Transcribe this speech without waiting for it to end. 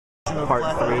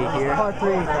Part 3 here. Part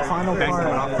 3, final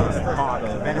part.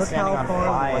 Ben is standing on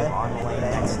 5 on the lane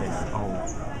next to him. Oh.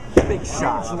 Big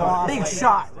shot. Big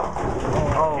shot.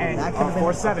 Oh, And that could have been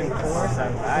 4-7.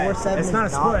 4-7. It's not a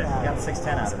split. You got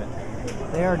 6-10 out of it.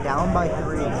 They are down by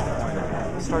 3.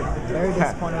 Start very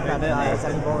disappointed about that.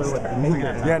 Any bowler would make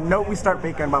it. Yeah, no, we start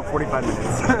baking in about 45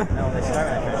 minutes. No, they start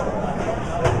at finish.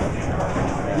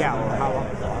 Yeah, well, how long?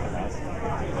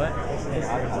 What?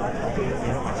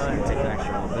 Take an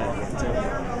extra little bit.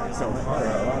 So, a lot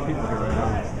of people here right now.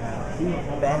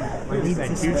 Ben, we need to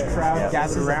Huge spare. crowd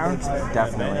gathered around.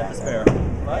 Definitely. Spare.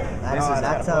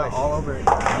 That's all over. He's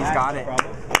got it.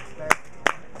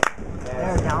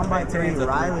 They're down by 3.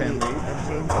 Riley and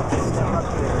James are still up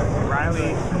here.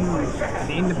 Riley, huge.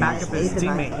 Needing to back up his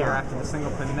teammate here after the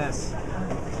single pin miss.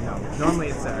 You know, normally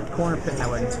it's a corner pin that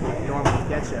would normally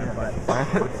get you, but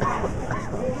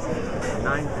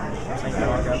 9 pin.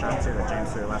 Shot to James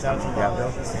threw last time.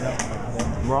 Yeah.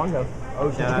 Morongo. Oh,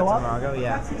 did you Shout go out up? to Margo,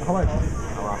 yeah. How much? I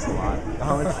lost a lot.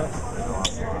 How much?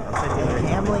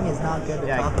 Gambling is not good to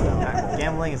talk about.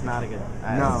 Gambling is not a good.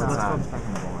 No, it's not.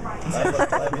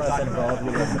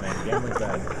 Gambling's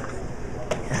bad.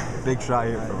 Big shot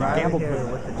here for Riley Gambled here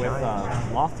with the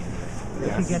Giants. Lofty. They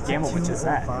could get to Gamble, which is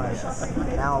that.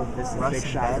 205. Now, Russ big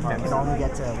shot and Ben from can only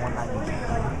get to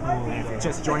 192.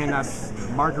 Just joining us,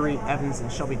 Marguerite, Evans, and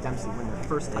Shelby Dempsey win their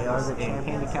first They are titles the in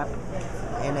champions. handicap.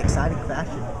 In exciting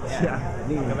fashion. Yeah.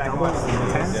 Needing Go back and doubles, watch the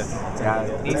 10.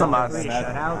 Yeah, it's a must.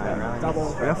 Shut out,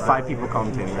 double. We have 5 people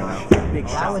commentating right now. Big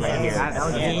That shot was right it. here. That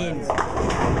was it.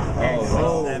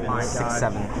 Oh my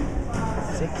 6-7.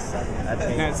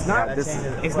 6-7. And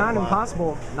it's not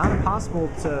impossible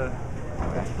to.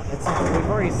 We've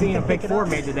already seen a big 4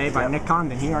 made today by Nick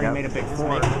Condon. He already made a big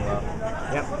 4.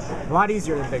 Yep. A lot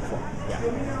easier than big 4.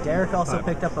 Derek also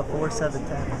picked up a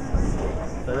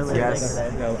 4-7-10. Really Yes. A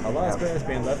lot of spares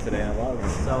being left today, and a lot of them.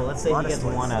 So let's say he gets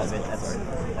 1 out of it. That's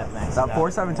max. That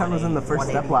 4-7-10 was in the first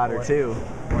step ladder too.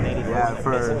 184. Yeah,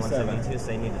 for 172,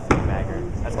 so you need a 3-bagger.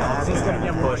 That's He's gonna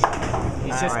get pushed.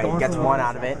 He's just Alright, going gets for 1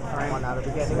 out of it. 1 out of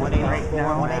it.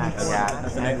 184 max. Yeah.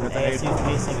 And ASU's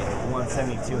pacing at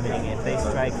 172, meaning if they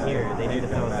strike here, they need to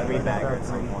throw a 3-bagger at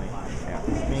some point.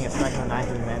 Meaning a strike on 9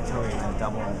 would be mandatory and then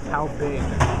double. How big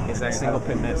is that single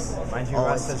pin miss? Mind you, Oh,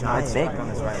 Russ does not it's strike big. on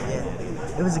this right leg.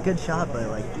 It was a good shot, but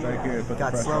like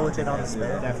got slow with it on the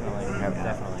spare.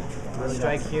 Definitely.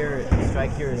 Strike here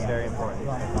is very important.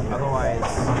 Otherwise,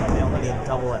 they only need a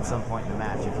double at some point in the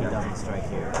match if he doesn't strike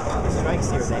here. If he strikes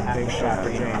here, they have Big to shot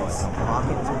for strike James.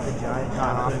 Hawkins with the giant Not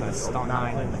shot. off the stone not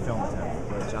 9. putting the film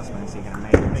attempt. What adjustments he gonna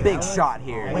make? Big shot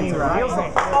here. Wait, right?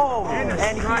 Oh,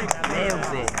 and he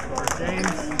nails it.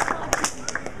 James.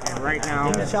 And right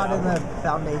now, Good shot in the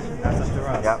foundation. That's up to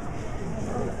Russ. Yep.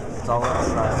 It's all up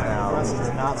to us now. Russ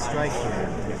does not strike here.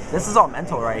 This is all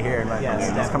mental right here, in my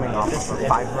opinion. He's coming off of a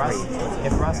 5-3.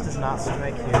 If Russ does not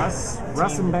strike here, Russ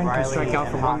and Ben can Riley strike out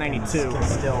and for Hawkins 192. can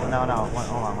still, hold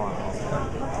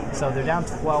on. So they're down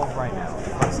 12 right now.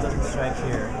 If Russ doesn't strike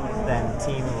here, then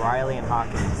Team Riley and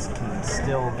Hawkins can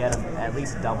still get at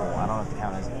least double. I don't know what the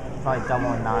count is. Probably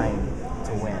double and 9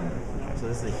 to win. So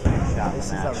this is a huge shot in the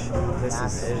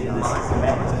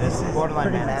match. This is borderline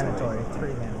Pretty mandatory. mandatory. It's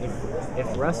pretty mandatory. If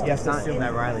Russ You have does to not, assume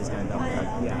that Riley's going to double.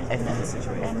 yeah. In this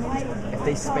situation. If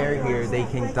they spare here, they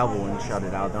can double and shut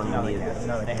it out. Don't No, they need it. can't.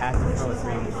 No, they have to throw a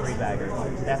three-bagger.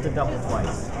 They have to double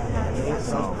twice.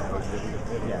 So,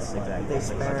 yes, exactly. They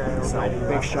spare. So,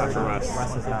 Big shot for Russ.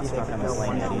 Russ is not stuck on this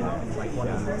lane yet either.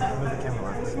 Move the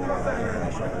camera.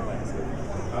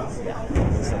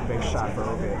 It's a big shot for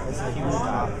Oviatt. It's a huge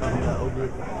shot from the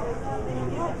Oviatt.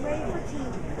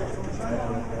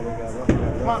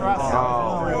 Come on, Russ.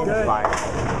 Oh, Good. fire.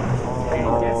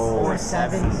 Oh,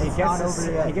 4-7. It's not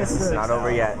over yet. it's not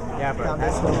over yet. Yeah, but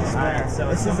Foundational spare. So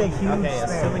This is a huge okay,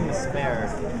 spare. assuming the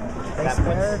spare, They that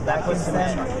spare. that puts them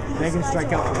them. they can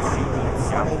strike out for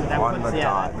that On puts, the yeah,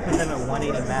 dot. that puts them at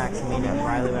 180 max, meaning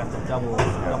Riley would have to double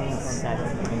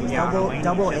 7.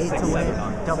 Double 8 to win.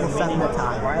 Double 7 to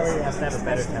tie. Riley has to have a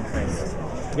better temp race.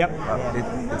 Yep.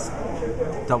 It's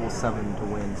double 7 to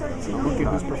win. Look at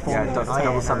who's performing. Yeah,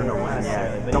 double 7 to win.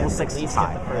 Yeah, But double yeah, 6 at to least get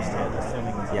tie. the first hit,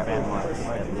 assuming Yeah. Ben wants to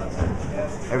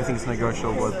get the Everything's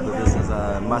negotiable, but this is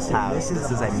a must-have. This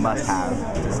is a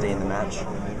must-have to stay in the match.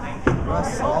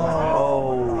 Russ.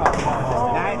 Oh.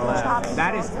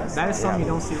 That is something you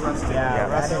don't see Russ do. Yeah,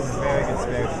 Russ is a very good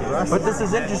spare shoot. But this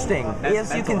is interesting.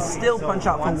 ASU can still punch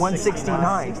out for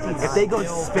 169. If they go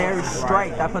spare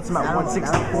strike, that puts them at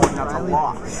 164, and that's a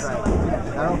loss.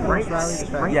 That'll force Riley to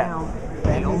strike. Yeah.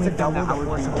 The only thing that I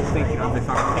would be thinking of if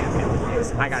I'm Canfield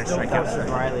is I gotta strike out.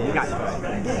 Riley You got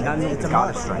strike. none. It's a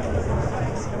Gotta must. strike.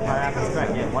 That's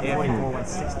correct. Yeah, 144,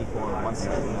 164,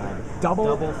 169.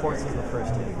 Double forces the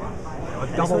first hit.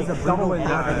 double was a double brutal in Everything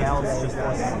pattern. else just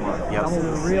forces the mark. Yep. Double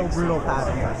the real brutal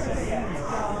pattern.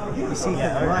 You see,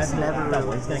 because Russ never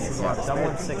double. He's gonna get misses double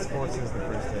and 6 forces the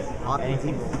first hit. Hawkins.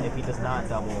 If he does not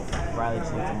double, Riley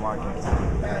just needs to mark and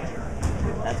count.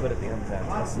 That's what it comes down to.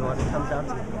 That's what it comes down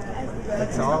to.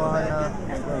 It's all on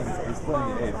He's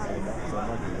playing the 8th.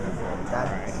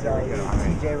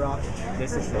 TJ Rock.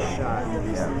 This is the shot.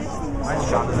 My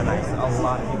shot is a nice. A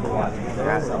lot of people watching.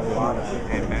 That's a lot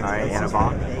of. Alright, and a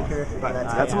block. Baker.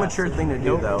 That's a mature thing to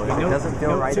do, though. If it doesn't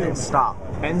feel right, then stop.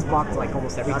 Ben's blocked like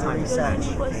almost every Gotta time. reset. And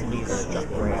he's struck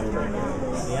right after.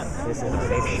 Yep. This is a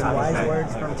safe shot. Wise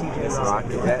words from TJ Rock. Rock.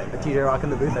 TJ Rock in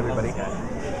the booth, everybody.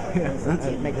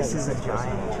 This is a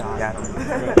giant shot. Yeah.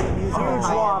 Huge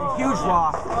loft. Huge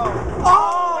loft.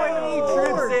 Oh, and he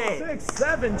trips it.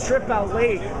 6-7 trip out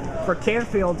late for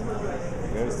Canfield.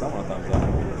 There's someone thumbs up.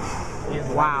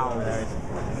 Wow.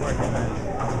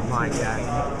 My God.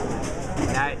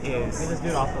 That We is. just do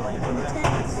it off the lane.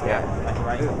 Yeah. Like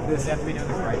right. This have to be doing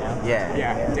this right now. Yeah.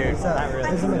 Yeah, dude.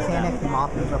 There's a mechanic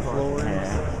mopping the floor.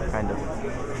 Yeah. Kind of.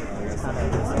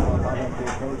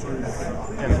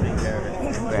 Just being care of it.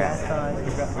 Yeah.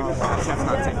 Jeff's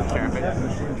not taking care of it.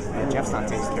 Yeah, Jeff's not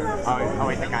taking care of it. Oh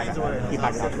wait, the guy. He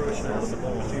backed up.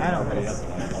 I don't know.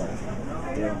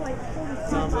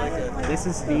 This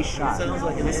is the shot.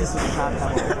 This is the shot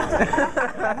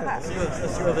that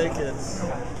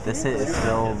This hit is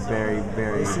still very,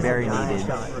 very, very needed.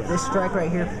 This strike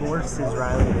right here forces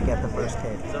Riley to get the first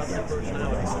hit.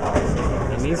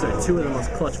 And these are two of the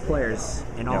most clutch players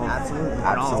in all Absolutely. in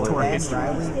all of tour Ben, history.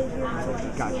 Riley,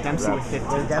 Got Dempsey with 50.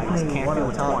 they're definitely one of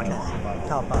the top 20.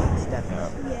 top fives,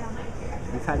 definitely.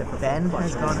 We've had it for Ben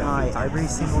has gone high every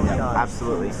single shot.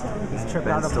 Absolutely. He's tripped Ben's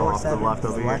out of still off the 4-7. left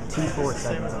over here. Left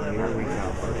 2-4-7. Here we go.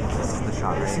 This is the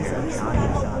shot right This is here. a giant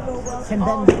shot. Can Ben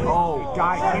Oh,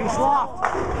 guy, huge loft.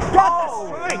 Got the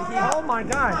strike. Oh my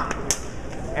God.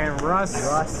 And Russ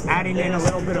adding in a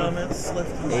little bit of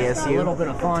ASU.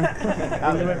 fun.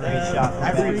 Great shot.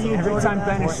 Every time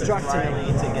Ben is struck Riley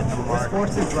today. to get the mark.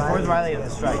 forces Where's Riley? Riley at the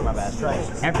strike? My bad. Strike.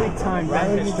 Every time Ben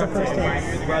Riley is needs the struck first today.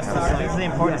 hit. This is the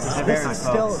importance. It's very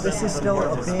This is still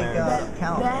a big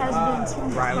count.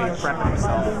 Riley prepping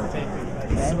himself.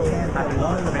 Ben can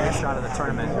one of the Finish best shot of the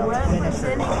tournament.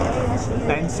 finishers.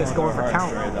 Ben's just going for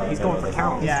count. He's going for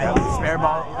count. Yeah. Spare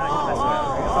ball.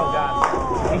 Oh God.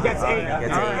 He gets 8.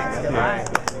 Gets All 8. right.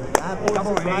 That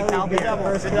forces Riley to get the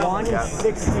first hit.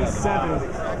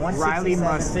 167. Riley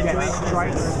must get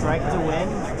Strike to win.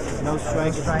 No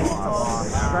strike. Strike to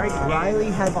loss. Riley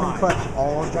has been clutch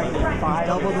all game. He's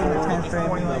doubled in the 10th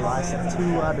frame in the last 2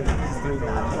 out of 3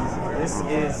 matches. This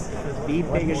is the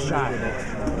biggest shot of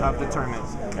the tournament.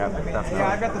 Yep, definitely. I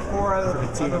got the 4 out of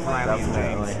The team of Riley and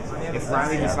James. If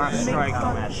Riley does not strike,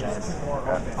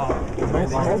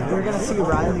 We're going to see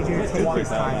Riley here take his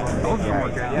time. He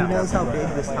knows how big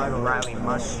this title is. Riley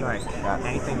must strike.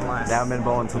 Anything less. They haven't been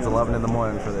bowling since 11 in the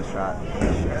morning for this shot.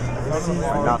 This is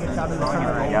the Nothing. biggest shot of the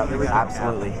tournament. Yep,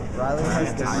 absolutely. Riley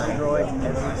has destroyed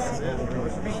every single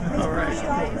All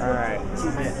right.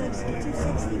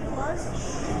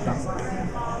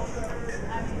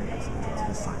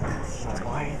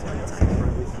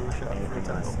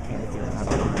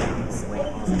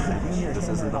 This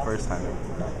isn't the first time.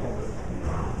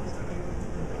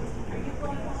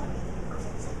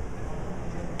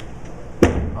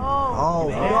 Oh,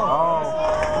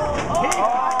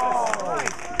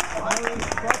 Riley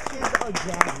clutches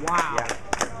again. Wow.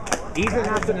 Even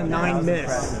after the 9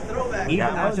 miss. Even Yeah,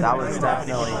 after that was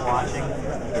definitely Watching.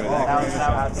 That was a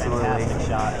fantastic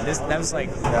shot. that was like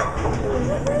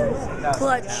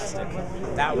Clutch.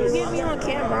 that You was get me on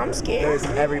camera, I'm scared. There's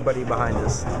everybody behind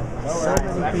us. So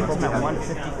many people At behind.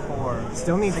 154.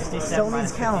 still needs Still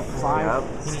needs count. Yep.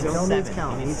 Still needs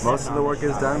count. Most of the work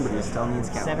is done, but he still needs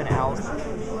count. 7 out.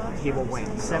 he will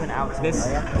win. 7 out. This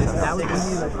that was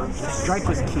strike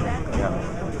was key.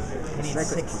 He needs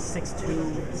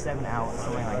 6-2, 7 out,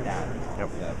 something like that.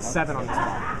 7 on this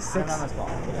ball. 7 on this ball.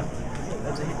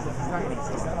 That's a hit. He's not gonna hit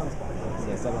 7 on this ball.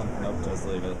 Yeah, 7. Nope, just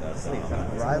leave it at that.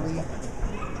 Riley.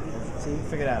 See,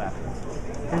 Figure that out.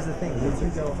 here's the thing. Would you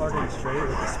go hard and straight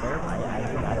with the spare ball?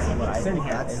 That's what I think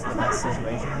is the best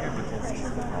situation here because he's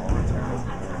all returns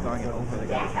going over the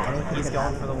guy. He's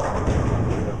going for the win.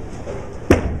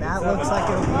 That looks like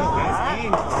it'll be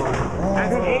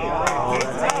That's an 8.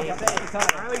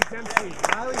 Riley Dempsey.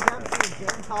 Riley Dempsey and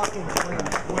James Hawkins win.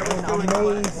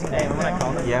 Amazing. Hey, what I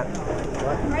call it? Yep.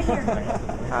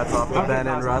 Hats off to Ben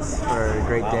and Russ for a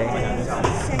great day.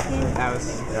 That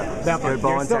was Good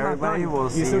bowling to everybody. We'll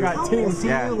see you still got team. We'll see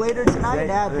you later tonight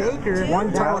at Baker.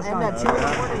 One That'll time. end at 2 in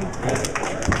the morning.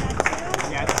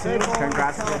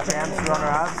 Congrats to the champs,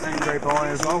 runner-ups, and great bowling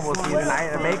as well. We'll see you tonight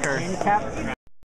at Baker.